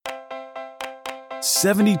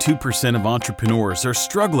72% of entrepreneurs are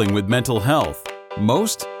struggling with mental health.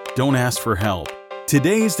 Most don't ask for help.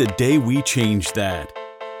 Today is the day we change that.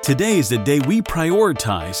 Today is the day we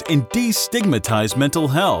prioritize and destigmatize mental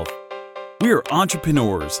health. We are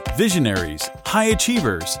entrepreneurs, visionaries, high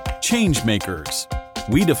achievers, change makers.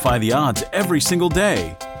 We defy the odds every single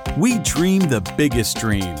day. We dream the biggest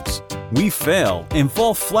dreams. We fail and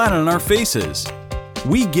fall flat on our faces.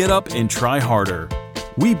 We get up and try harder.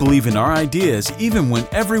 We believe in our ideas even when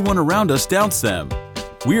everyone around us doubts them.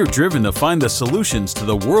 We are driven to find the solutions to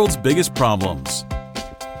the world's biggest problems.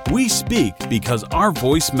 We speak because our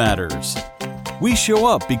voice matters. We show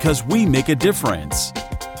up because we make a difference.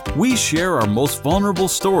 We share our most vulnerable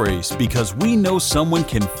stories because we know someone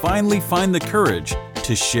can finally find the courage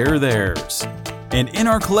to share theirs. And in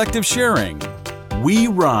our collective sharing, we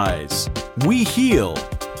rise, we heal,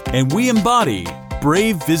 and we embody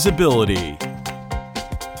brave visibility.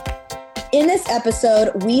 In this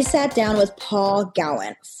episode, we sat down with Paul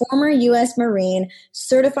Gowan, former U.S. Marine,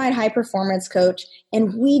 certified high-performance coach,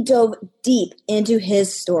 and we dove deep into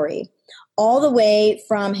his story, all the way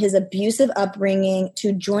from his abusive upbringing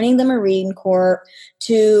to joining the Marine Corps,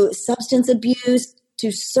 to substance abuse, to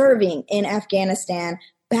serving in Afghanistan,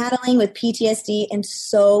 battling with PTSD, and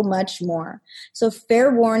so much more. So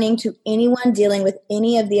fair warning to anyone dealing with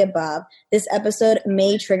any of the above, this episode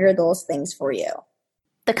may trigger those things for you.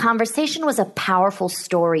 The conversation was a powerful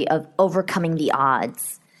story of overcoming the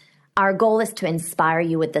odds. Our goal is to inspire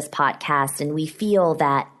you with this podcast, and we feel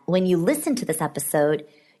that when you listen to this episode,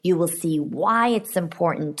 you will see why it's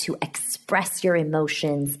important to express your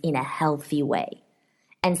emotions in a healthy way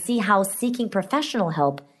and see how seeking professional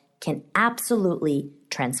help can absolutely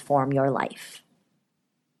transform your life.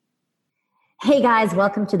 Hey guys,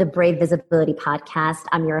 welcome to the Brave Visibility Podcast.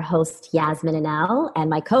 I'm your host, Yasmin Anel, and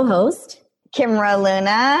my co-host, Kimra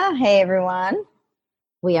Luna. Hey, everyone.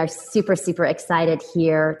 We are super, super excited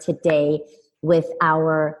here today with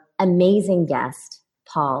our amazing guest,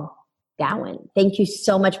 Paul Gowan. Thank you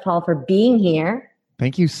so much, Paul, for being here.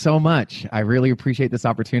 Thank you so much. I really appreciate this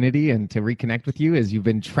opportunity and to reconnect with you as you've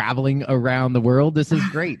been traveling around the world. This is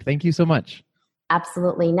great. Thank you so much.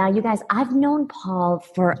 Absolutely. Now, you guys, I've known Paul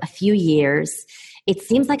for a few years. It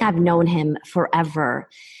seems like I've known him forever,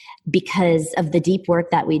 because of the deep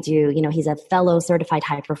work that we do. You know, he's a fellow certified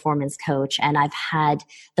high performance coach, and I've had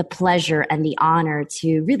the pleasure and the honor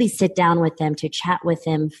to really sit down with him, to chat with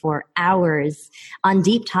him for hours on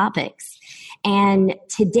deep topics. And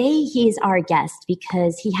today he's our guest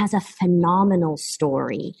because he has a phenomenal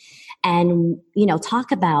story and, you know,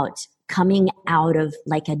 talk about coming out of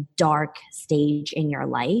like a dark stage in your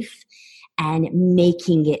life and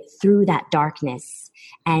making it through that darkness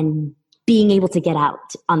and being able to get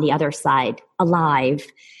out on the other side alive,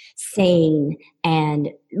 sane, and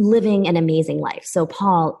living an amazing life. So,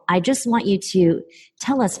 Paul, I just want you to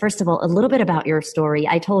tell us, first of all, a little bit about your story.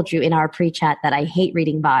 I told you in our pre-chat that I hate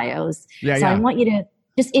reading bios. I want you to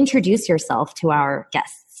just introduce yourself to our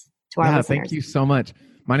guests, to our listeners. Thank you so much.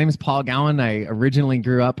 My name is Paul Gowan. I originally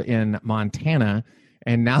grew up in Montana,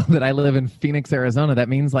 and now that I live in Phoenix, Arizona, that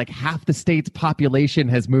means like half the state's population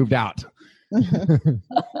has moved out.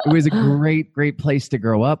 It was a great, great place to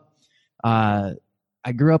grow up. I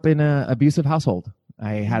grew up in an abusive household.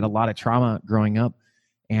 I had a lot of trauma growing up,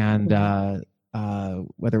 and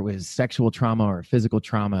whether it was sexual trauma or physical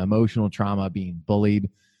trauma, emotional trauma, being bullied,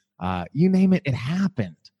 you name it, it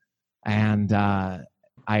happened. And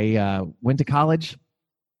I went to college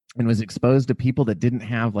and was exposed to people that didn't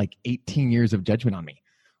have like 18 years of judgment on me.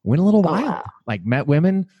 Went a little wild, like met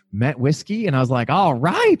women, met whiskey, and I was like, all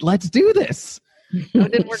right, let's do this. It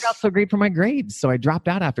didn't work out so great for my grades. So I dropped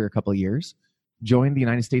out after a couple of years, joined the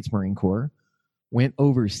United States Marine Corps, went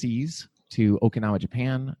overseas to Okinawa,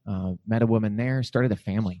 Japan, met a woman there, started a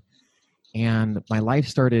family. And my life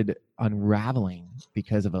started unraveling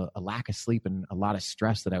because of a lack of sleep and a lot of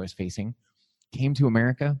stress that I was facing. Came to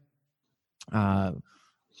America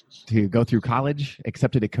to go through college,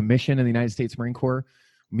 accepted a commission in the United States Marine Corps.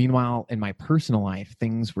 Meanwhile, in my personal life,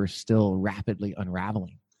 things were still rapidly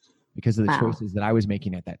unraveling because of the choices that I was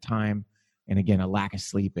making at that time. And again, a lack of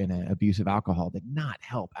sleep and an abusive alcohol did not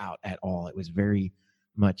help out at all. It was very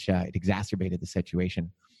much, it exacerbated the situation.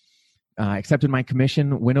 Accepted my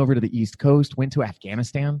commission, went over to the East Coast, went to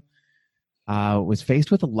Afghanistan, was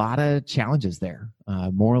faced with a lot of challenges there,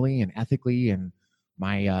 morally and ethically, and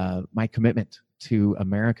my commitment to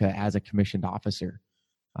America as a commissioned officer.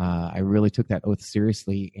 I really took that oath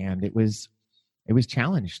seriously, and it was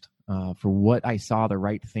challenged for what I saw the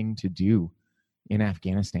right thing to do in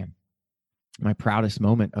Afghanistan. My proudest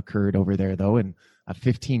moment occurred over there, though, in a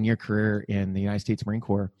 15-year career in the United States Marine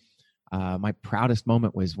Corps. My proudest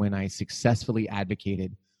moment was when I successfully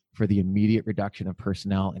advocated for the immediate reduction of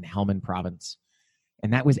personnel in Helmand province.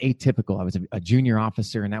 And that was atypical. I was a junior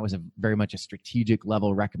officer, and that was very much a strategic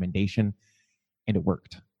level recommendation, and it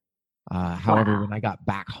worked. However, when I got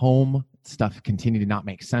back home, stuff continued to not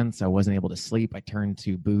make sense. I wasn't able to sleep. I turned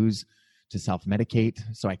to booze to self-medicate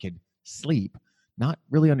so I could sleep, not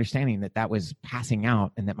really understanding that was passing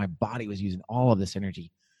out and that my body was using all of this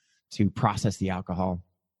energy to process the alcohol.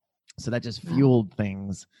 So that just fueled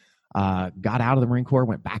things. Got out of the Marine Corps,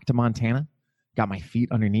 went back to Montana, got my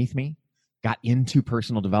feet underneath me, got into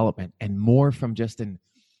personal development, and more from just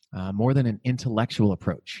more than an intellectual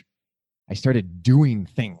approach. I started doing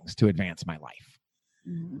things to advance my life.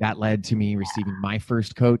 That led to me receiving my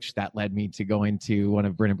first coach. That led me to going to one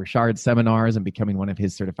of Brendon Burchard's seminars and becoming one of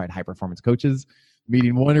his certified high performance coaches,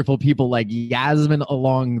 meeting wonderful people like Yasmin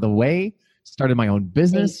along the way, started my own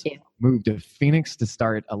business, moved to Phoenix to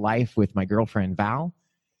start a life with my girlfriend, Val.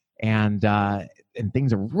 And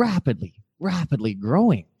things are rapidly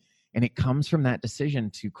growing. And it comes from that decision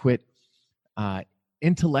to quit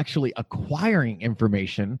intellectually acquiring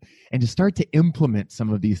information and to start to implement some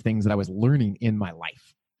of these things that I was learning in my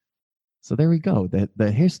life. So there we go.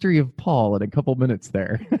 The history of Paul in a couple minutes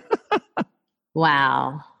there.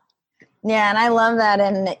 Wow. Yeah, and I love that.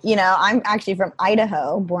 And, I'm actually from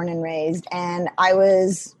Idaho, born and raised, and I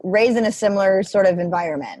was raised in a similar sort of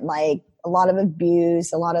environment, like a lot of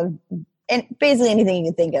abuse, and basically anything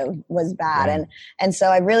you could think of was bad. Yeah. And so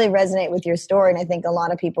I really resonate with your story. And I think a lot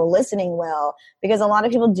of people listening will, because a lot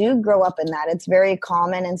of people do grow up in that. It's very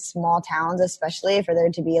common in small towns, especially, for there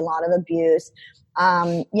to be a lot of abuse.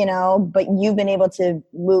 But you've been able to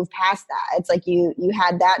move past that. It's like you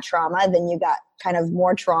had that trauma, then you got kind of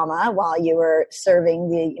more trauma while you were serving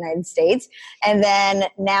the United States. And then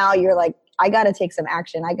now you're like, I got to take some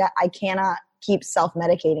action. I cannot keep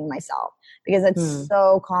self-medicating myself, because it's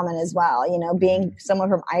so common as well. Being someone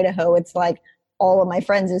from Idaho, it's like all of my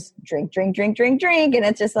friends just drink. And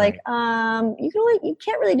it's just like, you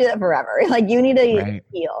can't really do that forever. Like, you need to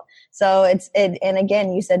heal. So and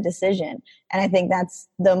again, you said decision. And I think that's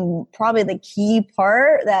probably the key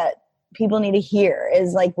part that people need to hear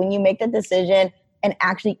is, like, when you make the decision and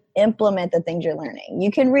actually implement the things you're learning.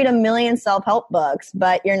 You can read 1 million self-help books,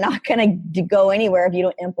 but you're not going to go anywhere if you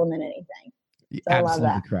don't implement anything. So Absolutely I love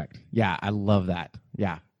that. Correct. Yeah, I love that.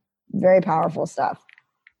 Yeah. Very powerful stuff.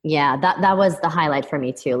 Yeah, that was the highlight for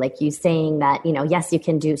me too. Like you saying that, yes, you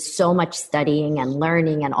can do so much studying and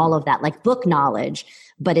learning and all of that, like book knowledge,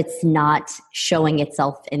 but it's not showing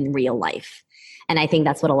itself in real life. And I think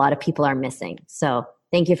that's what a lot of people are missing. So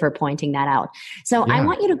thank you for pointing that out. So I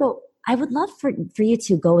want you to go, I would love for you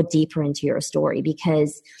to go deeper into your story,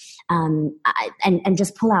 because, and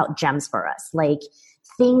just pull out gems for us, like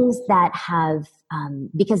things that have,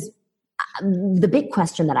 because the big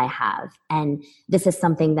question that I have, and this is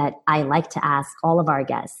something that I like to ask all of our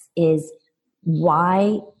guests, is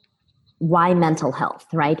why mental health,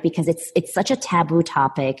 right? Because it's such a taboo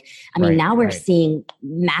topic. I mean, now we're seeing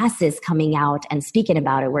masses coming out and speaking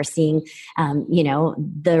about it. We're seeing,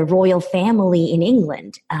 the royal family in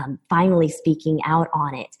England finally speaking out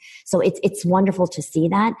on it. So it's wonderful to see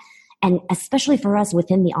that. And especially for us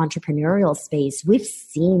within the entrepreneurial space, we've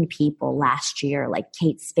seen people last year like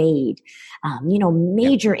Kate Spade,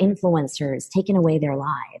 major influencers taking away their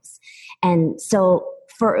lives. And so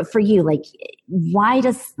for you, like, why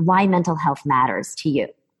mental health matters to you?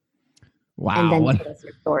 Wow. And then tell us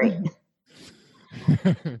your story.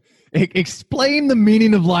 Explain the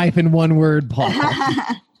meaning of life in one word, Paul.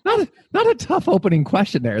 Not a tough opening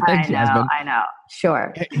question there. Thanks, Yasmin. I know.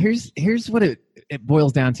 Sure. Here's what it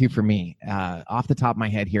boils down to for me, off the top of my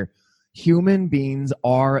head here. Human beings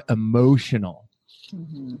are emotional.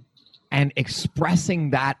 Mm-hmm. And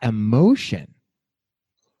expressing that emotion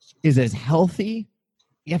is as healthy,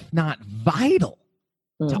 if not vital,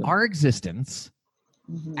 to our existence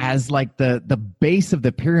as like the base of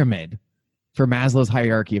the pyramid for Maslow's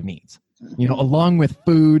hierarchy of needs. Along with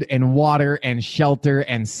food and water and shelter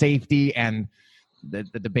and safety and the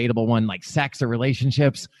debatable one like sex or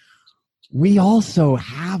relationships, we also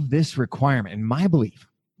have this requirement, in my belief,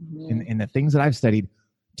 in the things that I've studied,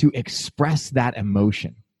 to express that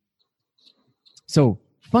emotion. So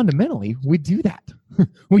fundamentally, we do that.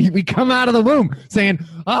 We come out of the womb saying,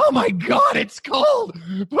 oh my God, it's cold.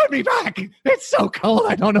 Put me back. It's so cold.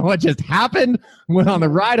 I don't know what just happened. Went on the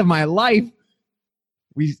ride of my life.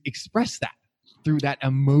 We express that through that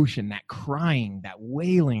emotion, that crying, that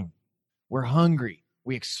wailing. We're hungry.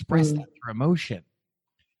 We express that through emotion.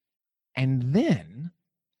 And then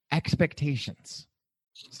expectations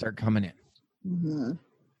start coming in.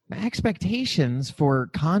 Now, expectations for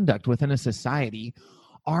conduct within a society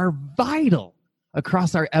are vital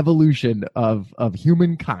across our evolution of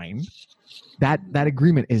humankind. That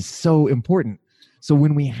agreement is so important. So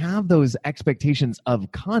when we have those expectations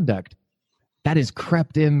of conduct, that is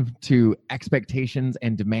crept into expectations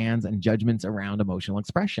and demands and judgments around emotional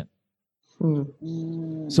expression.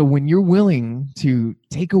 So when you're willing to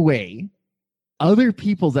take away other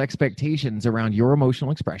people's expectations around your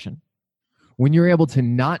emotional expression, when you're able to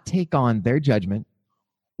not take on their judgment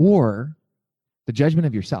or the judgment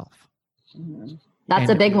of yourself.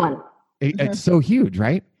 That's a big one. It's so huge,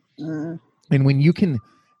 right? And when you can,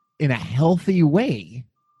 in a healthy way,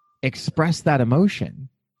 express that emotion,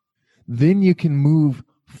 then you can move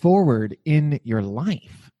forward in your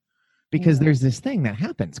life. Because there's this thing that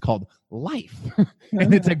happens called life.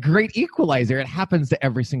 And it's a great equalizer. It happens to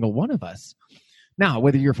every single one of us. Now,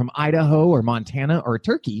 whether you're from Idaho or Montana or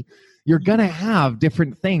Turkey, you're going to have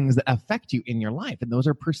different things that affect you in your life. And those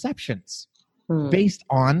are perceptions based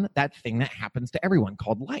on that thing that happens to everyone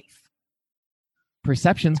called life.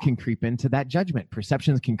 Perceptions can creep into that judgment.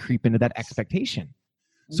 Perceptions can creep into that expectation.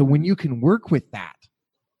 So when you can work with that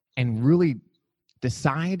and really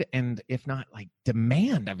decide, and if not like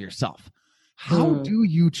demand of yourself, how do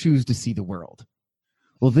you choose to see the world?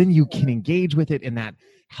 Well, then you can engage with it in that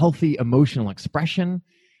healthy emotional expression.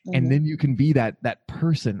 And then you can be that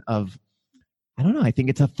person of, I don't know, I think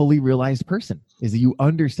it's a fully realized person, is that you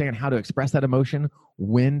understand how to express that emotion,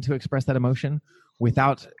 when to express that emotion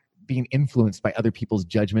without being influenced by other people's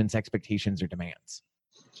judgments, expectations, or demands.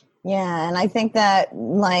 Yeah. And I think that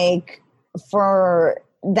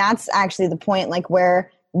that's actually the point, like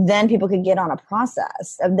where then people could get on a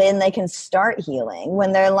process of, then they can start healing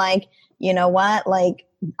when they're like, you know what, like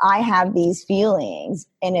I have these feelings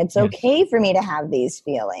and it's okay for me to have these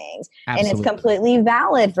feelings. Absolutely. And it's completely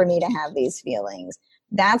valid for me to have these feelings.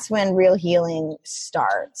 That's when real healing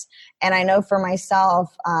starts. And I know for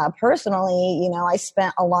myself, personally, you know, I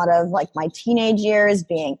spent a lot of like my teenage years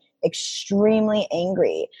being extremely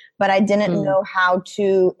angry, but I didn't know how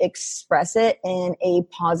to express it in a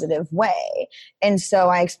positive way. And so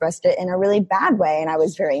I expressed it in a really bad way. And I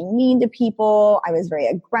was very mean to people. I was very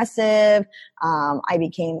aggressive. I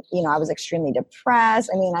became, you know, I was extremely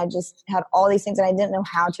depressed. I mean, I just had all these things and I didn't know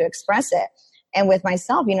how to express it. And with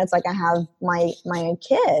myself, you know, it's like I have my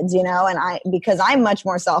kids, you know, and because I'm much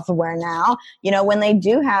more self-aware now, you know, when they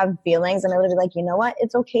do have feelings, I'm able to be like, you know what,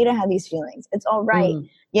 it's okay to have these feelings. It's all right.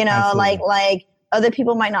 You know, absolutely. like other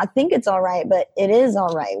people might not think it's all right, but it is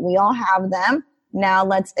all right. We all have them. Now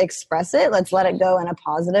let's express it. Let's let it go in a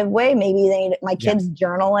positive way. Maybe my kids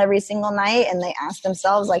journal every single night and they ask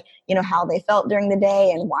themselves like, you know, how they felt during the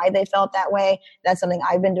day and why they felt that way. That's something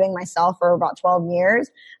I've been doing myself for about 12 years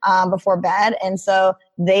before bed. And so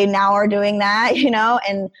they now are doing that, you know,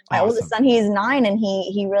 and my oldest son, he's 9 and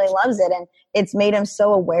he really loves it. And it's made him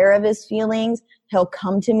so aware of his feelings. He'll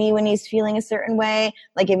come to me when he's feeling a certain way.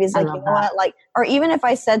 Like if he's like, you know what, like, or even if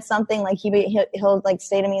I said something like he'll like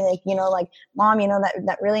say to me like, you know, like, Mom, you know,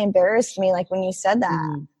 that really embarrassed me. Like when you said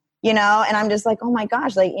that, you know, and I'm just like, oh my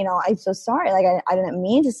gosh, like, you know, I'm so sorry. Like I didn't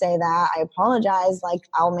mean to say that. I apologize. Like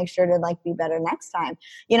I'll make sure to like be better next time,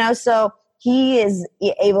 you know? So he is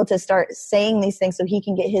able to start saying these things so he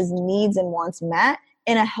can get his needs and wants met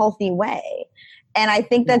in a healthy way. And I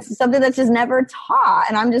think that's something that's just never taught.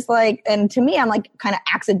 And I'm just like, and to me, I'm like kind of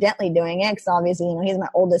accidentally doing it because obviously, you know, he's my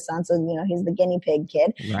oldest son. So, you know, he's the guinea pig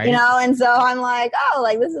kid, right. You know? And so I'm like, oh,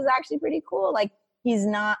 like, this is actually pretty cool. Like he's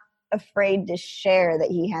not afraid to share that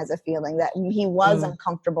he has a feeling that he was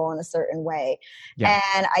uncomfortable in a certain way. Yeah.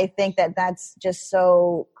 And I think that that's just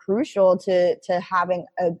so crucial to having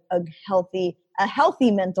a healthy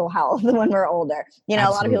mental health when we're older. You know,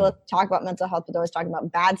 absolutely. A lot of people talk about mental health, but they're always talking about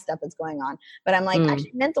bad stuff that's going on. But I'm like,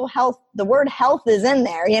 actually mental health, the word health is in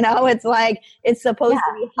there, you know, it's like, it's supposed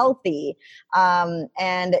to be healthy.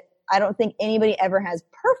 And I don't think anybody ever has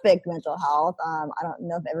perfect mental health. I don't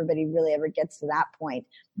know if everybody really ever gets to that point,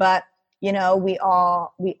 but you know, we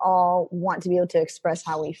all want to be able to express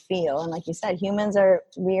how we feel. And like you said,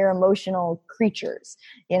 we are emotional creatures,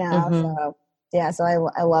 you know? So yeah, so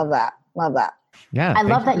I love that. Love that. Yeah. I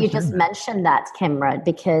love that you just mentioned that, Kimra,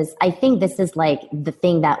 because I think this is like the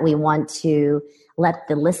thing that we want to let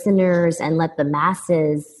the listeners and let the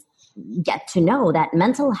masses get to know, that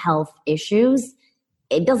mental health issues,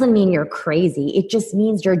 it doesn't mean you're crazy. It just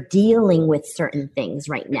means you're dealing with certain things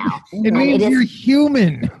right now. It means you're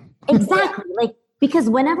human. Exactly. Like, because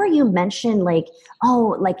whenever you mention like,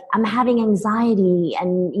 oh, like I'm having anxiety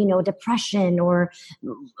and, you know, depression or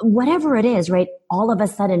whatever it is, right? All of a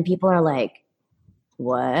sudden people are like,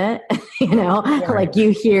 what? You know, Right.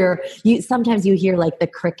 like sometimes you hear like the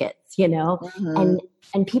crickets, you know,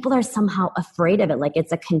 and people are somehow afraid of it. Like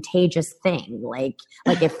it's a contagious thing. Like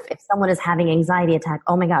if someone is having anxiety attack,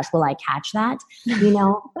 oh my gosh, will I catch that? You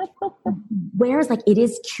know, whereas like it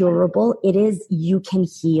is curable, you can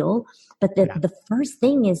heal. But the first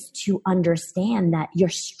thing is to understand that you're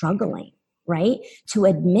struggling, right? To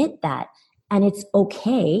admit that. And it's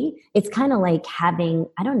okay. It's kind of like having,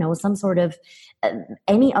 I don't know, some sort of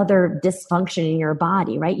any other dysfunction in your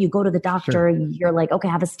body, right? You go to the doctor, you're like, okay,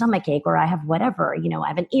 I have a stomach ache or I have whatever, you know, I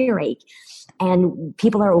have an earache. And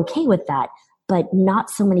people are okay with that. But not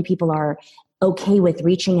so many people are okay with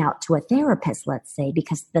reaching out to a therapist, let's say,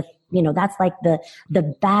 because that's like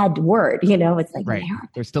the bad word, you know, it's like, right.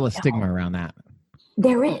 There's still a stigma around that.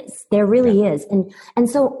 There really is. And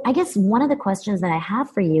so I guess one of the questions that I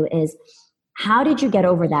have for you is, how did you get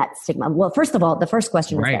over that stigma? Well, first of all, the first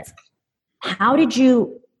question is this.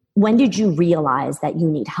 When did you realize that you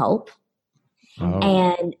need help? Oh.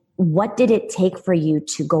 And what did it take for you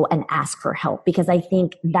to go and ask for help? Because I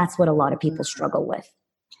think that's what a lot of people struggle with.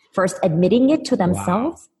 First, admitting it to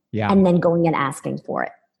themselves and then going and asking for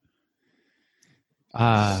it.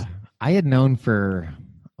 I had known for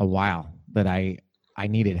a while that I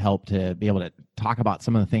needed help to be able to talk about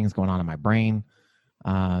some of the things going on in my brain.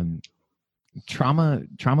 Trauma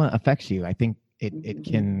affects you. I think it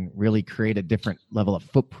can really create a different level of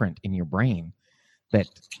footprint in your brain that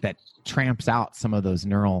tramps out some of those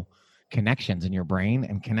neural connections in your brain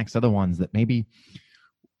and connects other ones that maybe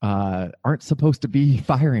aren't supposed to be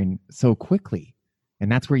firing so quickly.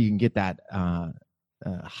 And that's where you can get that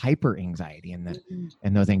hyper anxiety and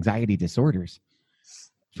those anxiety disorders.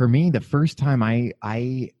 For me, the first time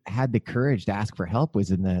I had the courage to ask for help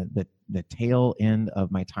was in the tail end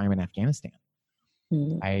of my time in Afghanistan.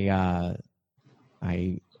 I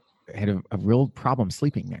had a real problem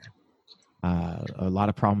sleeping there. A lot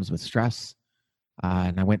of problems with stress.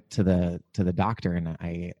 And I went to the doctor and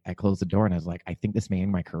I closed the door and I was like, I think this may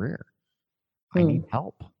end my career. I need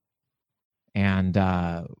help. And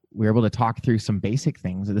we were able to talk through some basic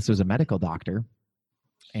things. This was a medical doctor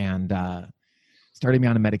and started me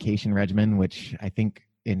on a medication regimen, which I think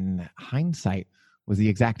in hindsight was the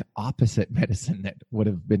exact opposite medicine that would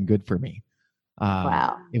have been good for me.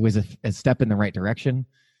 Wow. It was a step in the right direction.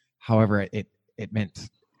 However, it meant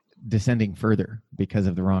descending further because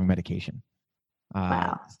of the wrong medication.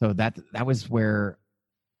 Wow. So that was where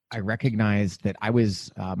I recognized that I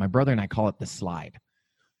was, my brother and I call it the slide,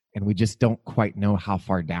 and we just don't quite know how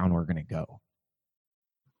far down we're going to go.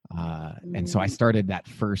 And so I started that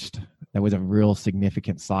was a real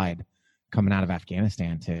significant slide coming out of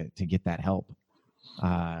Afghanistan to get that help.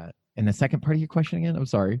 And the second part of your question again, I'm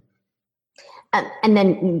sorry. And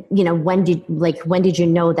then, you know, when did you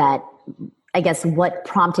know that, I guess, what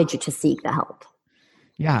prompted you to seek the help?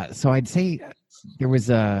 Yeah. So I'd say there was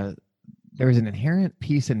an inherent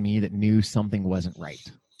piece in me that knew something wasn't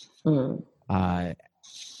right.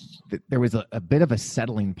 There was a bit of a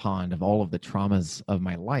settling pond of all of the traumas of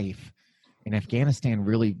my life, and Afghanistan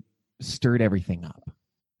really stirred everything up.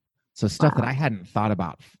 So stuff that I hadn't thought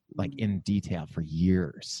about like in detail for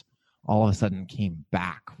years, all of a sudden came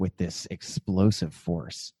back with this explosive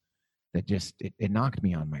force that just, it knocked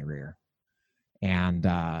me on my rear. And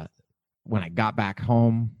when I got back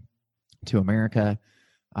home to America,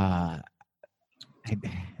 I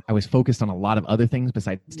was focused on a lot of other things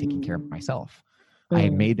besides taking care of myself. I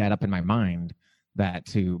had made that up in my mind that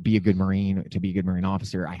to be a good Marine, to be a good Marine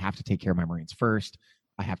officer, I have to take care of my Marines first.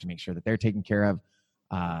 I have to make sure that they're taken care of.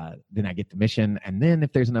 Then I get the mission. And then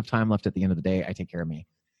if there's enough time left at the end of the day, I take care of me.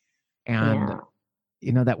 And,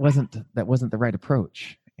 you know, that wasn't the right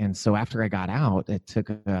approach. And so after I got out, it took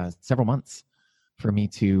several months for me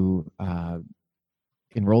to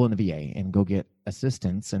enroll in the VA and go get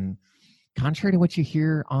assistance. And contrary to what you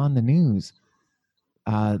hear on the news,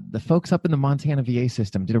 the folks up in the Montana VA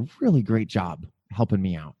system did a really great job helping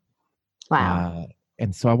me out. Wow.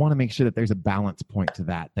 And so I want to make sure that there's a balance point to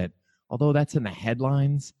that although that's in the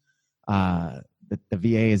headlines, that the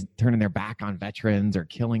VA is turning their back on veterans or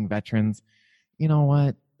killing veterans. You know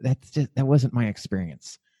what? That wasn't my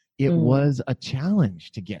experience. It was a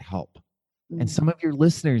challenge to get help. And some of your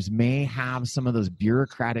listeners may have some of those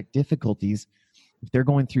bureaucratic difficulties if they're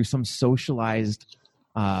going through some socialized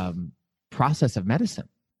process of medicine,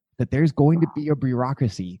 that there's going to be a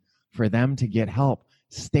bureaucracy for them to get help.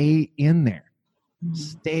 Stay in there.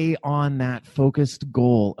 Stay on that focused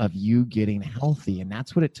goal of you getting healthy. And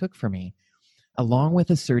that's what it took for me, along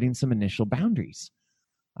with asserting some initial boundaries.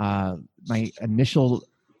 My initial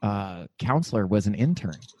counselor was an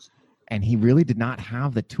intern, and he really did not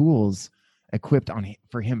have the tools equipped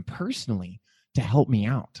for him personally to help me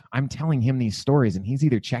out. I'm telling him these stories and he's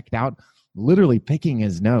either checked out, literally picking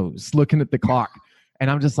his nose, looking at the clock. And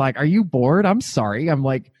I'm just like, are you bored? I'm sorry. I'm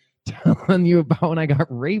like telling you about when I got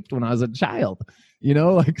raped when I was a child,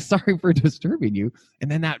 like, sorry for disturbing you. And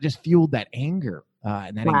then that just fueled that anger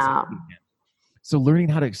and that anxiety. So learning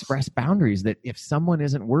how to express boundaries, that if someone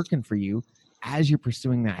isn't working for you as you're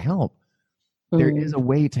pursuing that help, there is a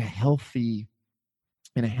way to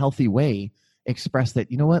in a healthy way, express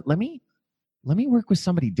that, you know what, let me work with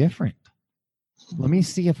somebody different. Let me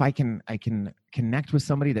see if I can connect with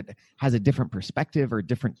somebody that has a different perspective or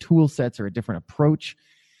different tool sets or a different approach.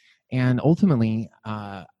 And ultimately,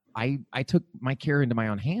 I took my care into my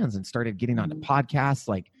own hands and started getting onto podcasts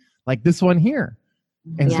like this one here,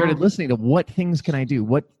 and started listening to what things can I do?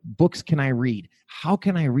 What books can I read? How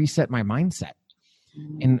can I reset my mindset?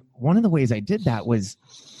 And one of the ways I did that was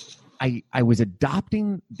I was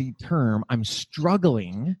adopting the term, I'm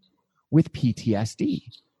struggling with PTSD.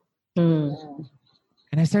 And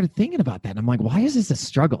I started thinking about that. And I'm like, why is this a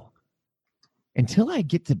struggle? Until I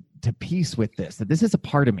get to peace with this, that this is a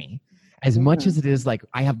part of me as much as it is like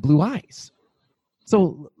I have blue eyes.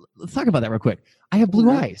 So let's talk about that real quick. I have blue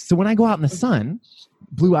eyes. So when I go out in the sun,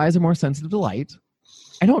 blue eyes are more sensitive to light.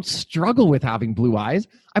 I don't struggle with having blue eyes.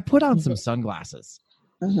 I put on some sunglasses.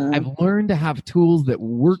 I've learned to have tools that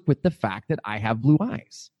work with the fact that I have blue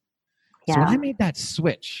eyes. So when I made that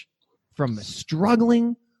switch from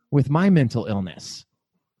struggling with my mental illness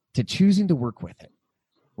to choosing to work with it,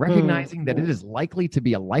 recognizing that it is likely to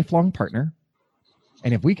be a lifelong partner,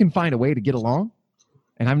 and if we can find a way to get along,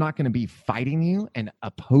 and I'm not going to be fighting you and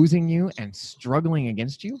opposing you and struggling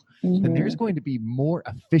against you, then there's going to be more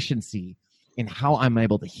efficiency in how I'm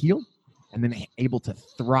able to heal and then able to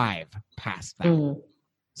thrive past that.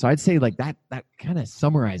 So I'd say like that kind of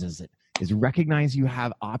summarizes it, is recognize you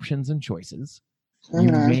have options and choices.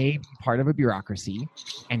 You may be part of a bureaucracy,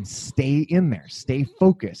 and stay in there, stay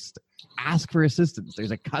focused, ask for assistance.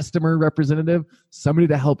 There's a customer representative, somebody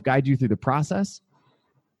to help guide you through the process.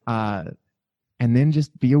 And then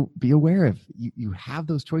just be aware of you have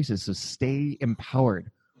those choices. So stay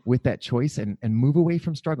empowered with that choice and move away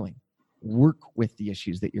from struggling. Work with the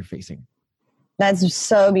issues that you're facing. That's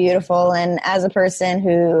so beautiful. And as a person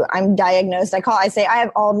who I'm diagnosed, I say I have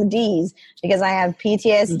all the Ds, because I have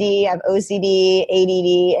PTSD, I have OCD,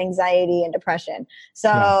 ADD, anxiety, and depression.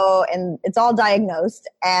 So, and it's all diagnosed,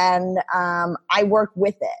 and I work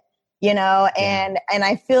with it, and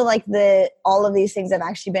I feel like all of these things have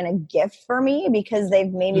actually been a gift for me, because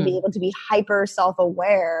they've made me be able to be hyper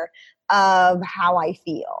self-aware of how I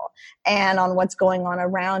feel and on what's going on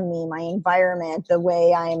around me, my environment, the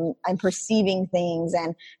way I'm perceiving things.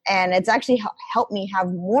 And it's actually helped me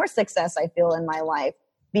have more success, I feel, in my life,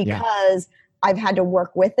 because I've had to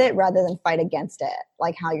work with it rather than fight against it,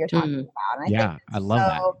 like how you're talking about. And I think I love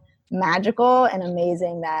that. Magical and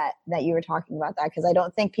amazing that you were talking about that, because I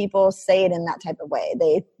don't think people say it in that type of way.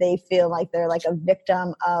 They feel like they're like a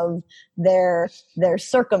victim of their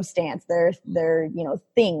circumstance, their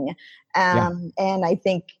thing. And I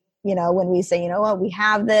think, when we say, we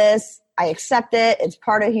have this, I accept it, it's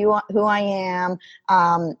part of who I am,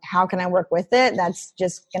 how can I work with it? That's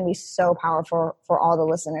just going to be so powerful for all the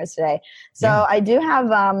listeners today. So I do have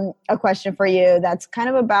a question for you that's kind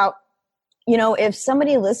of about, if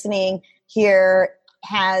somebody listening here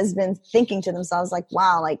has been thinking to themselves like,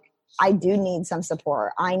 wow, like I do need some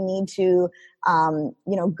support. I need to,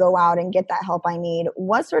 go out and get that help I need.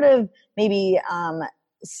 What sort of maybe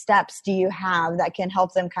steps do you have that can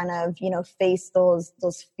help them kind of, face those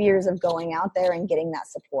fears of going out there and getting that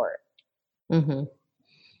support?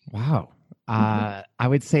 Wow. I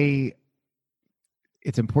would say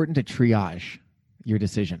it's important to triage your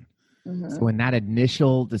decision. So in that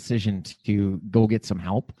initial decision to go get some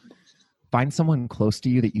help, find someone close to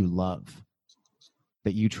you that you love,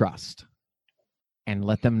 that you trust, and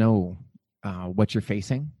let them know what you're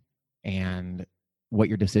facing and what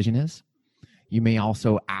your decision is. You may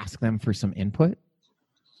also ask them for some input,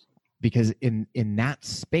 because in that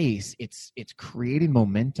space, it's creating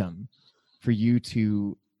momentum for you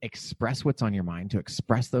to express what's on your mind, to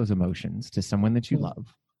express those emotions to someone that you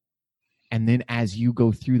love. And then as you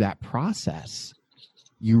go through that process,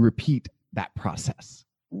 you repeat that process.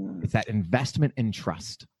 It's that investment in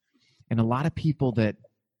trust. And a lot of people that,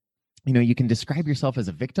 you can describe yourself as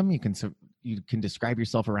a victim. You can describe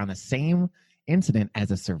yourself around the same incident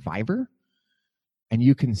as a survivor. And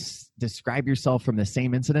you can describe yourself from the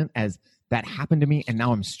same incident as that happened to me, and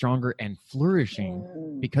now I'm stronger and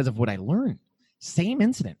flourishing because of what I learned. Same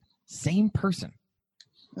incident, same person,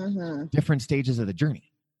 different stages of the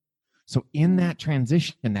journey. So in that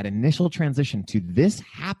transition, that initial transition to this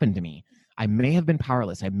happened to me, I may have been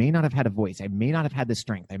powerless. I may not have had a voice. I may not have had the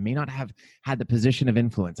strength. I may not have had the position of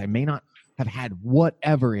influence. I may not have had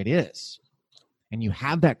whatever it is. And you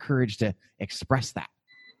have that courage to express that.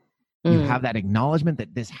 You have that acknowledgement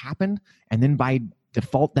that this happened. And then by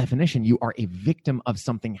default definition, you are a victim of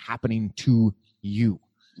something happening to you.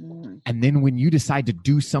 And then when you decide to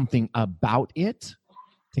do something about it,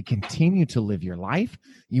 to continue to live your life,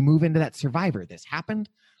 you move into that survivor. This happened.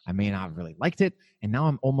 I may not have really liked it. And now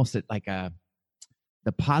I'm almost at like the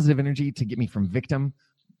positive energy to get me from victim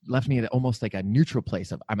left me at almost like a neutral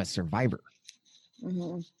place of I'm a survivor.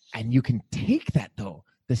 And you can take that though,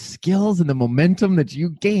 the skills and the momentum that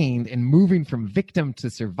you gained in moving from victim to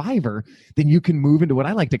survivor, then you can move into what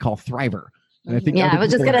I like to call thriver. And I think I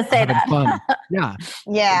was just going to say that. Fun. Yeah.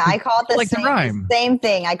 Yeah. I call it the, like same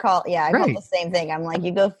thing. I call it the same thing. I'm like,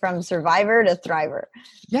 you go from survivor to thriver.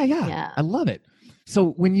 Yeah. I love it.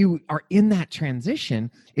 So when you are in that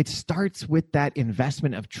transition, it starts with that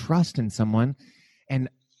investment of trust in someone. And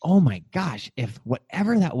oh my gosh, if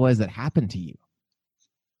whatever that was that happened to you,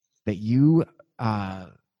 that you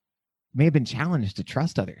may have been challenged to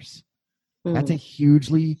trust others, that's a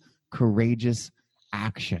hugely courageous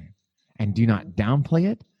action. And do not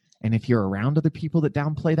downplay it. And if you're around other people that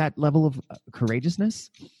downplay that level of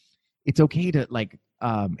courageousness, it's okay to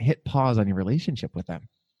hit pause on your relationship with them.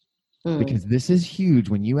 Because this is huge.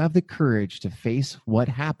 When you have the courage to face what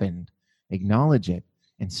happened, acknowledge it,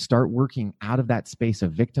 and start working out of that space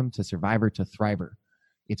of victim to survivor to thriver,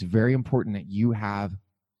 it's very important that you have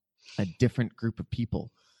a different group of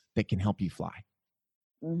people that can help you fly.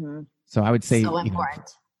 So I would say, so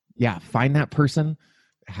important. Find that person.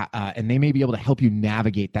 And they may be able to help you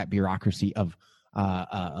navigate that bureaucracy of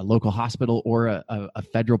a local hospital or a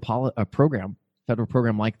federal program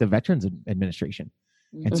like the Veterans Administration.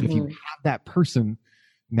 And so if you have that person,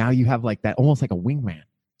 now you have like that, almost like a wingman,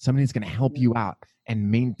 somebody that's going to help you out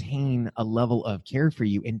and maintain a level of care for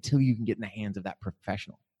you until you can get in the hands of that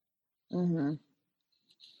professional.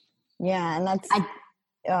 Yeah. And that's,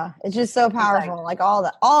 it's just so powerful. Like all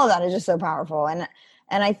of that is just so powerful. And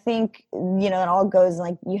I think, it all goes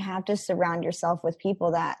like you have to surround yourself with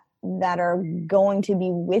people that are going to be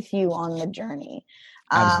with you on the journey.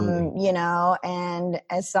 And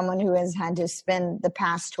as someone who has had to spend the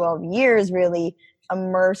past 12 years really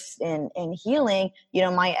immersed in healing,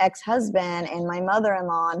 my ex-husband and my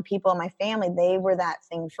mother-in-law and people in my family, they were that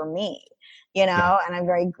thing for me, and I'm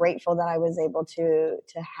very grateful that I was able to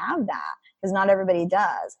have that, because not everybody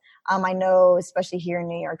does. I know, especially here in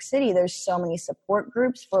New York City, there's so many support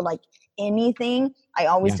groups for like anything. I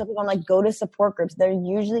always tell people, I'm like, go to support groups. They're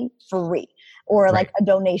usually free or like a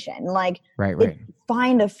donation. Like,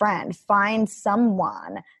 find a friend, find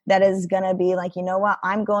someone that is going to be like, you know what,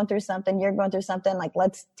 I'm going through something, you're going through something. Like,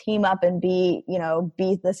 let's team up and be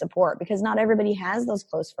the support, because not everybody has those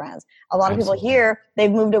close friends. A lot of people here,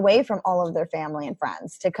 they've moved away from all of their family and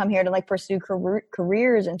friends to come here to like pursue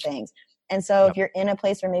careers and things. And so if you're in a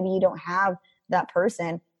place where maybe you don't have that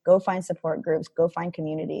person, go find support groups, go find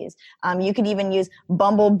communities. You could even use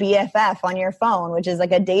Bumble BFF on your phone, which is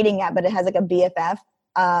like a dating app, but it has like a BFF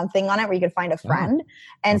thing on it where you could find a friend.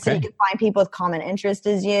 So you can find people with common interests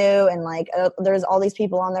as you. And like, there's all these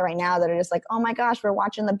people on there right now that are just like, oh my gosh, we're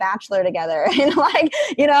watching The Bachelor together. And like,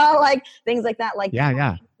 like things like that. Like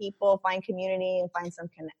find people, find community, and find some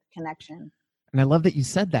connection. And I love that you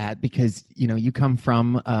said that, because, you come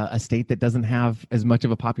from a state that doesn't have as much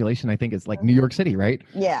of a population, I think, as like New York City, right?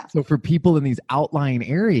 Yeah. So for people in these outlying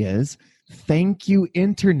areas, thank you,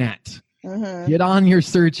 internet. Get on your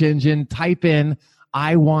search engine, type in,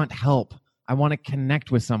 I want help. I want to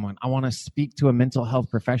connect with someone. I want to speak to a mental health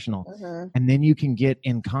professional. And then you can get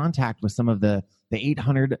in contact with some of the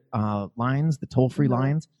 800 lines, the toll-free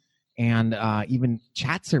lines, and even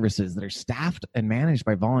chat services that are staffed and managed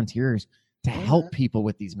by volunteers to help people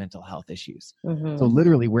with these mental health issues. So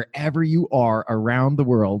literally wherever you are around the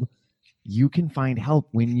world, you can find help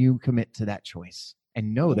when you commit to that choice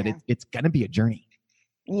and know that it's going to be a journey.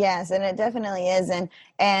 Yes, and it definitely is.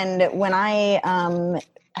 And when I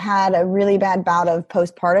had a really bad bout of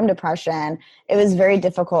postpartum depression, it was very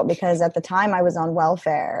difficult because at the time I was on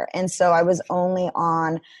welfare. And so I was only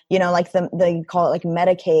on, like they call it like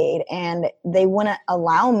Medicaid, and they wouldn't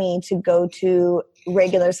allow me to go to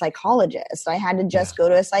regular psychologists. I had to just go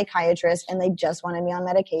to a psychiatrist, and they just wanted me on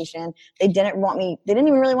medication. They didn't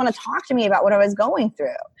even really want to talk to me about what I was going through.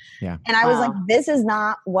 And I was like, this is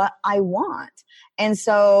not what I want. And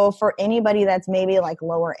so for anybody that's maybe like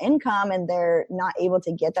lower income and they're not able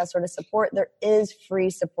to get that sort of support, there is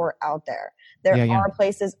free support out there. There are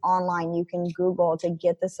places online you can Google to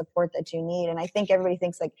get the support that you need. And I think everybody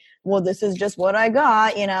thinks like, well, this is just what I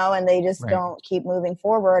got, and they just don't keep moving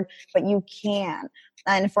forward, but you can.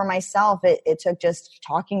 And for myself, it took just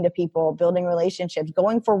talking to people, building relationships,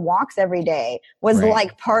 going for walks every day was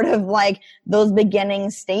like part of like those beginning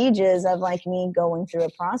stages of like me going through a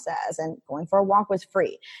process. And going for a walk was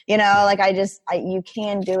free, like you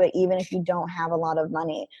can do it even if you don't have a lot of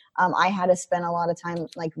money. I had to spend a lot of time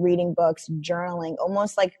like reading books, journaling,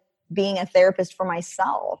 almost like being a therapist for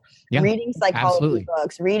myself, reading psychology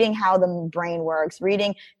books, reading how the brain works,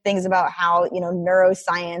 reading things about how,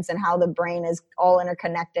 neuroscience and how the brain is all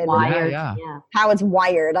interconnected, how it's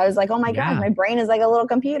wired. I was like, oh my God, my brain is like a little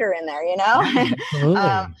computer in there,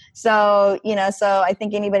 So I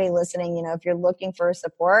think anybody listening, if you're looking for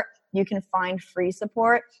support, you can find free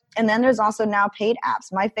support. And then there's also now paid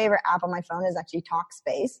apps. My favorite app on my phone is actually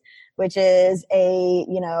Talkspace, which is a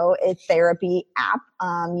therapy app.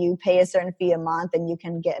 You pay a certain fee a month and you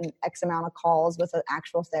can get an X amount of calls with an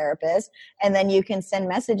actual therapist. And then you can send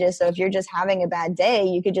messages. So if you're just having a bad day,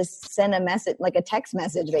 you could just send a message, like a text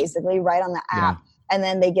message, basically right on the app. And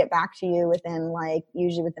then they get back to you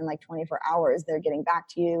usually within 24 hours, they're getting back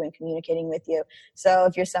to you and communicating with you. So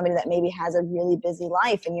if you're somebody that maybe has a really busy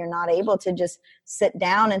life and you're not able to just sit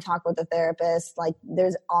down and talk with a therapist, like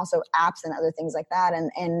there's also apps and other things like that.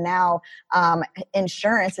 And now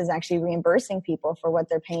insurance is actually reimbursing people for what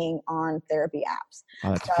they're paying on therapy apps.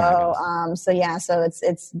 Oh, that's fabulous. So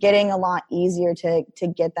it's getting a lot easier to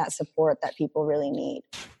get that support that people really need.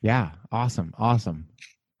 Yeah. Awesome.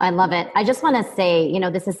 I love it. I just want to say,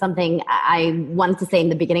 this is something I wanted to say in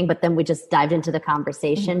the beginning, but then we just dived into the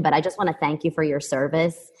conversation. But I just want to thank you for your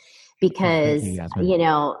service because,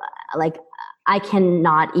 I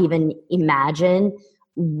cannot even imagine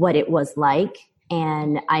what it was like.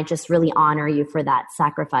 And I just really honor you for that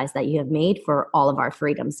sacrifice that you have made for all of our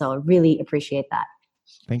freedom. So I really appreciate that.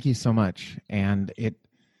 Thank you so much. And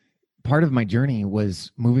part of my journey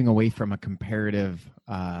was moving away from a comparative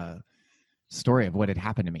story of what had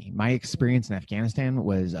happened to me. My experience in Afghanistan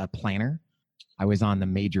was a planner. I was on the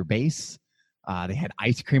major base. They had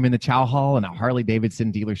ice cream in the chow hall and a Harley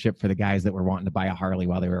Davidson dealership for the guys that were wanting to buy a Harley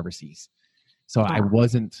while they were overseas. So I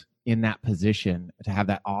wasn't in that position to have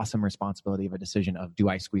that awesome responsibility of a decision of, do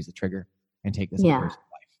I squeeze the trigger and take this person's life?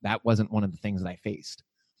 That wasn't one of the things that I faced.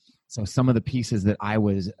 So some of the pieces that I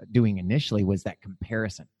was doing initially was that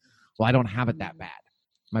comparison. Well, I don't have it that bad.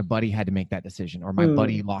 My buddy had to make that decision, or my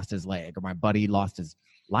buddy lost his leg, or my buddy lost his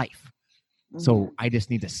life. So I just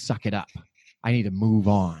need to suck it up. I need to move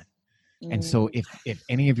on. And so if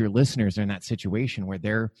any of your listeners are in that situation where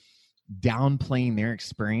they're downplaying their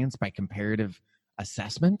experience by comparative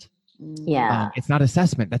assessment, it's not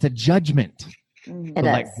assessment, that's a judgment. So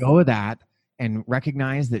let go of that and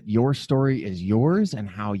recognize that your story is yours, and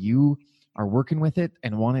how you are working with it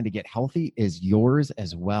and wanting to get healthy is yours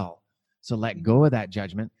as well. So let go of that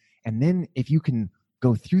judgment. And then if you can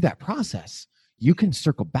go through that process, you can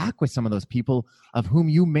circle back with some of those people of whom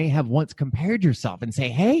you may have once compared yourself and say,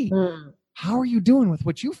 hey, how are you doing with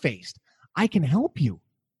what you faced? I can help you.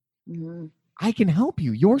 I can help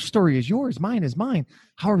you. Your story is yours. Mine is mine.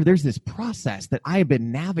 However, there's this process that I have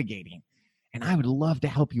been navigating, and I would love to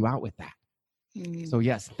help you out with that. So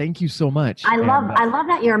yes, thank you so much. I love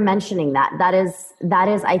that you're mentioning that. That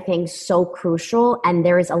is, I think, so crucial. And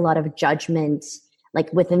there is a lot of judgment,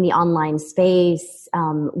 like within the online space,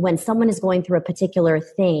 when someone is going through a particular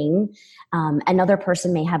thing, another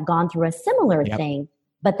person may have gone through a similar thing,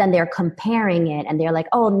 but then they're comparing it and they're like,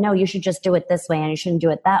 oh no, you should just do it this way and you shouldn't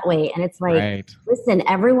do it that way. And it's like, listen,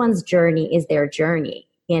 everyone's journey is their journey.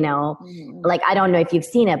 Like, I don't know if you've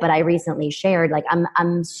seen it, but I recently shared, like,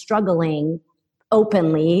 I'm struggling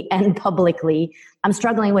openly and publicly. I'm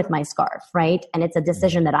struggling with my scarf, right? And it's a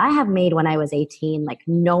decision that I have made when I was 18. Like,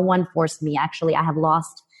 no one forced me. Actually, I have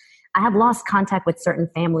lost contact with certain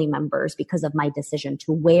family members because of my decision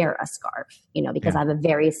to wear a scarf, because I have a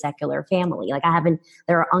very secular family. Like,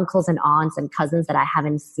 there are uncles and aunts and cousins that I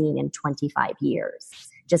haven't seen in 25 years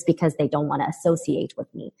just because they don't want to associate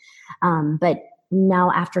with me. But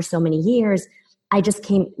now, after so many years, I just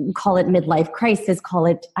call it midlife crisis,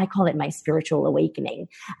 I call it my spiritual awakening,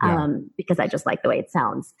 because I just like the way it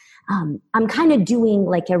sounds. I'm kind of doing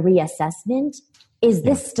like a reassessment. Is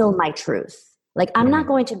this still my truth? Like, I'm not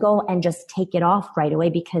going to go and just take it off right away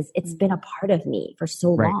because it's been a part of me for so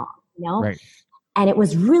long, Right. And it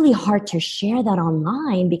was really hard to share that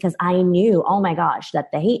online because I knew, oh my gosh,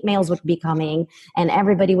 that the hate mails would be coming and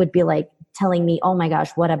everybody would be like telling me, oh my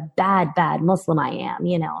gosh, what a bad Muslim I am,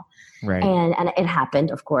 Right. And it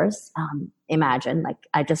happened, of course. Imagine, like,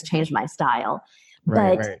 I just changed my style.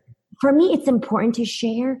 Right, But right. for me, it's important to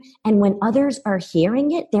share. And when others are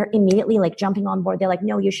hearing it, they're immediately like jumping on board. They're like,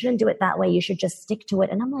 no, you shouldn't do it that way. You should just stick to it.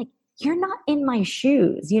 And I'm like, you're not in my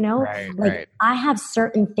shoes, Right, like right. I have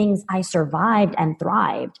certain things I survived and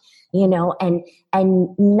thrived, and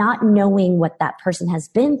not knowing what that person has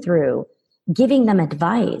been through, giving them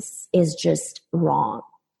advice is just wrong.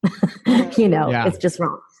 Yeah. It's just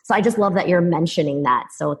wrong. So I just love that you're mentioning that.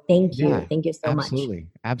 So thank you. Yeah, Thank you so much.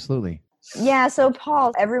 Absolutely. Yeah, so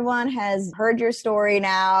Paul, everyone has heard your story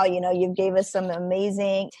now. You've gave us some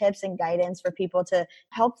amazing tips and guidance for people to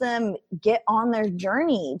help them get on their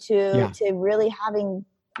journey to really having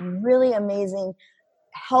really amazing,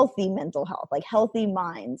 healthy mental health, like healthy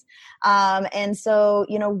minds. And so,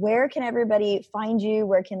 where can everybody find you?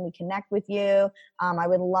 Where can we connect with you? I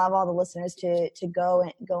would love all the listeners to go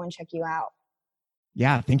and check you out.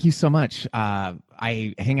 Yeah, thank you so much.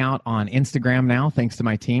 I hang out on Instagram now, thanks to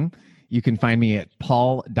my team. You can find me at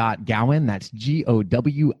paul.gowan. That's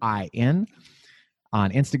GOWIN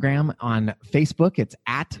on Instagram. On Facebook, it's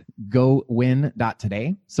at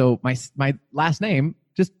gowin.today. So my last name,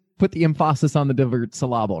 just put the emphasis on the divert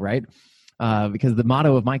syllable, right? Because the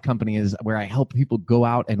motto of my company is where I help people go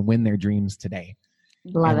out and win their dreams today.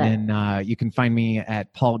 Love it. And then you can find me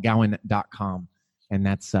at paulgowan.com. And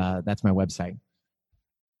that's my website.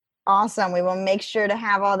 Awesome. We will make sure to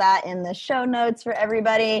have all that in the show notes for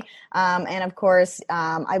everybody. And of course,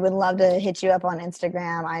 I would love to hit you up on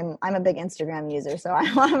Instagram. I'm a big Instagram user, so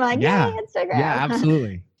I'm like, Yeah. yay, Instagram. Yeah,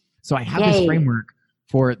 absolutely. So I have this framework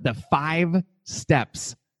for the 5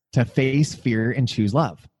 steps to face fear and choose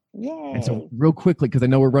love. Yay. And so real quickly, because I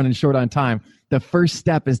know we're running short on time, the first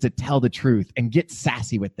step is to tell the truth and get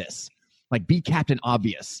sassy with this. Like, be Captain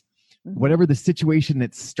Obvious. Whatever the situation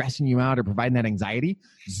that's stressing you out or providing that anxiety,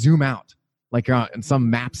 zoom out like you're on some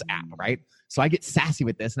maps app, right? So I get sassy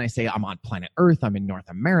with this and I say, I'm on planet Earth. I'm in North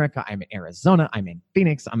America. I'm in Arizona. I'm in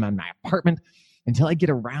Phoenix. I'm in my apartment. Until I get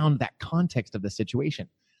around that context of the situation,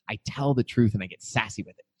 I tell the truth and I get sassy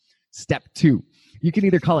with it. Step 2, you can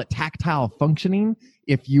either call it tactile functioning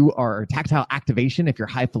if you are tactile activation, if you're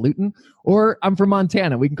highfalutin, or I'm from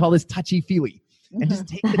Montana. We can call this touchy-feely. And just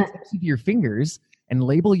take the tips of your fingers and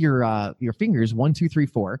label your fingers 1, 2, 3,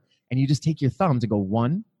 4, and you just take your thumbs and go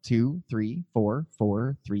 1, 2, 3, 4,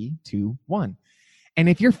 4, 3, 2, 1. And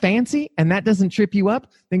if you're fancy and that doesn't trip you up,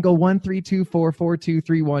 then go 1, 3, 2, 4, 4, 2,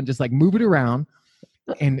 3, 1. Just like move it around.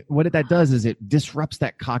 And what that does is it disrupts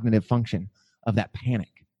that cognitive function of that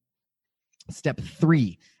panic. Step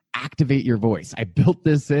 3, activate your voice. I built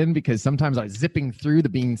this in because sometimes I was zipping through the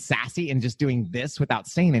being sassy and just doing this without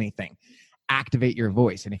saying anything. Activate your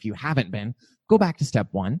voice. And if you haven't been, go back to step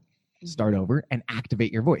 1, start over and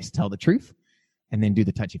activate your voice. Tell the truth and then do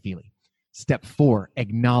the touchy-feely. Step 4,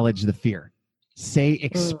 acknowledge the fear. Say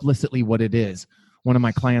explicitly what it is. One of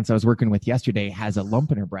my clients I was working with yesterday has a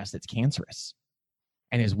lump in her breast that's cancerous.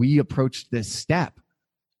 And as we approached this step,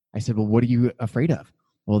 I said, well, what are you afraid of?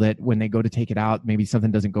 Well, that when they go to take it out, maybe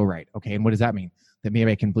something doesn't go right. Okay, and what does that mean? That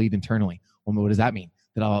maybe I can bleed internally. Well, what does that mean?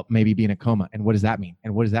 That I'll maybe be in a coma. And what does that mean?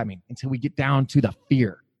 And what does that mean? Until we get down to the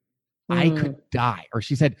fear. I could die. Or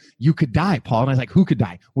she said, you could die, Paul. And I was like, who could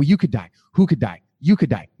die? Well, you could die. Who could die? You could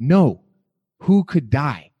die. No. Who could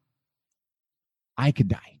die? I could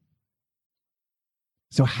die.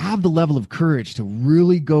 So have the level of courage to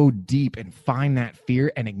really go deep and find that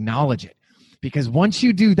fear and acknowledge it. Because once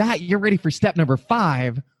you do that, you're ready for step number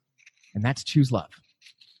 5, and that's choose love.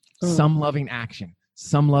 Some loving action,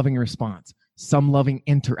 some loving response, some loving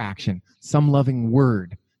interaction, some loving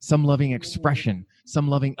word, some loving expression, some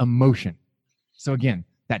loving emotion. So again,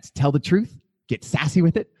 that's tell the truth, get sassy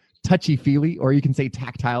with it, touchy-feely, or you can say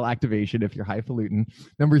tactile activation if you're highfalutin.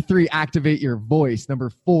 Number 3, activate your voice.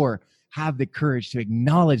 Number 4, have the courage to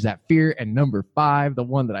acknowledge that fear. And number 5, the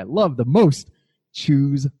one that I love the most,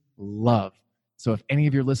 choose love. So if any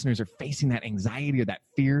of your listeners are facing that anxiety or that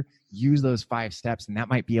fear, use those 5 steps, and that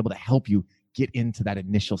might be able to help you get into that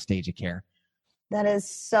initial stage of care. That is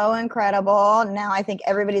so incredible. Now I think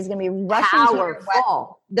everybody's going to be rushing to your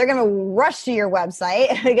website. They're going to rush to your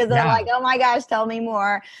website because they're like, oh my gosh, tell me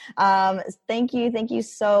more. Thank you. Thank you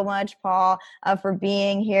so much, Paul, for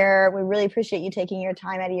being here. We really appreciate you taking your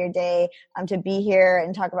time out of your day to be here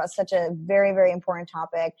and talk about such a very, very important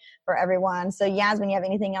topic for everyone. So Yasmin, you have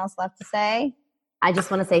anything else left to say? I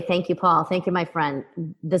just want to say thank you, Paul. Thank you, my friend.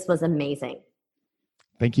 This was amazing.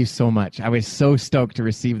 Thank you so much. I was so stoked to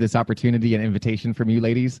receive this opportunity and invitation from you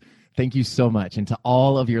ladies. Thank you so much. And to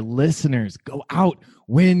all of your listeners, go out,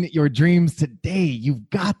 win your dreams today.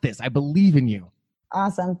 You've got this. I believe in you.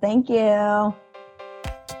 Awesome. Thank you.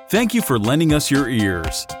 Thank you for lending us your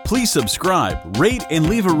ears. Please subscribe, rate, and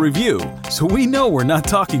leave a review so we know we're not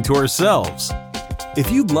talking to ourselves.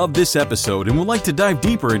 If you loved this episode and would like to dive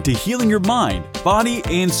deeper into healing your mind, body,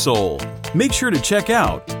 and soul, make sure to check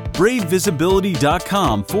out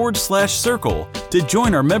bravevisibility.com/circle to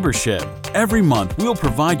join our membership. Every month, we'll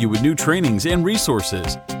provide you with new trainings and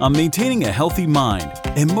resources on maintaining a healthy mind,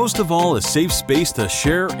 and most of all, a safe space to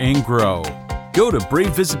share and grow. Go to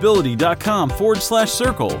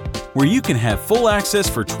bravevisibility.com/circle, where you can have full access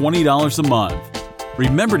for $20 a month.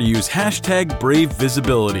 Remember to use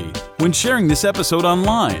 #BraveVisibility when sharing this episode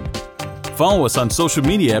online. Follow us on social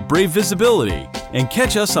media at Brave Visibility and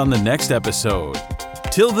catch us on the next episode.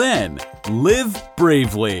 Till then, live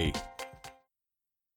bravely.